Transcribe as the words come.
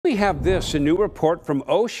We have this. A new report from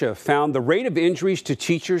OSHA found the rate of injuries to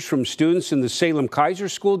teachers from students in the Salem-Keizer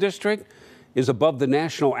school district is above the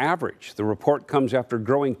national average. The report comes after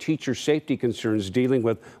growing teacher safety concerns dealing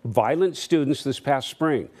with violent students this past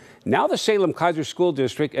spring. Now the Salem-Keizer school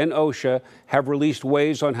district and OSHA have released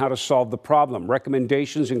ways on how to solve the problem.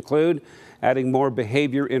 Recommendations include adding more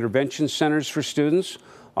behavior intervention centers for students,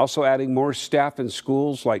 also adding more staff in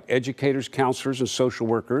schools like educators, counselors, and social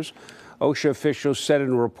workers. OSHA officials said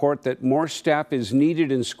in a report that more staff is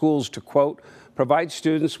needed in schools to, quote, provide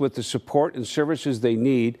students with the support and services they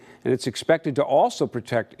need, and it's expected to also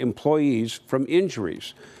protect employees from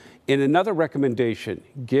injuries. In another recommendation,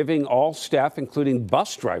 giving all staff, including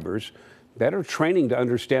bus drivers, better training to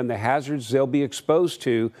understand the hazards they'll be exposed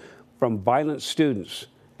to from violent students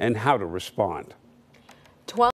and how to respond.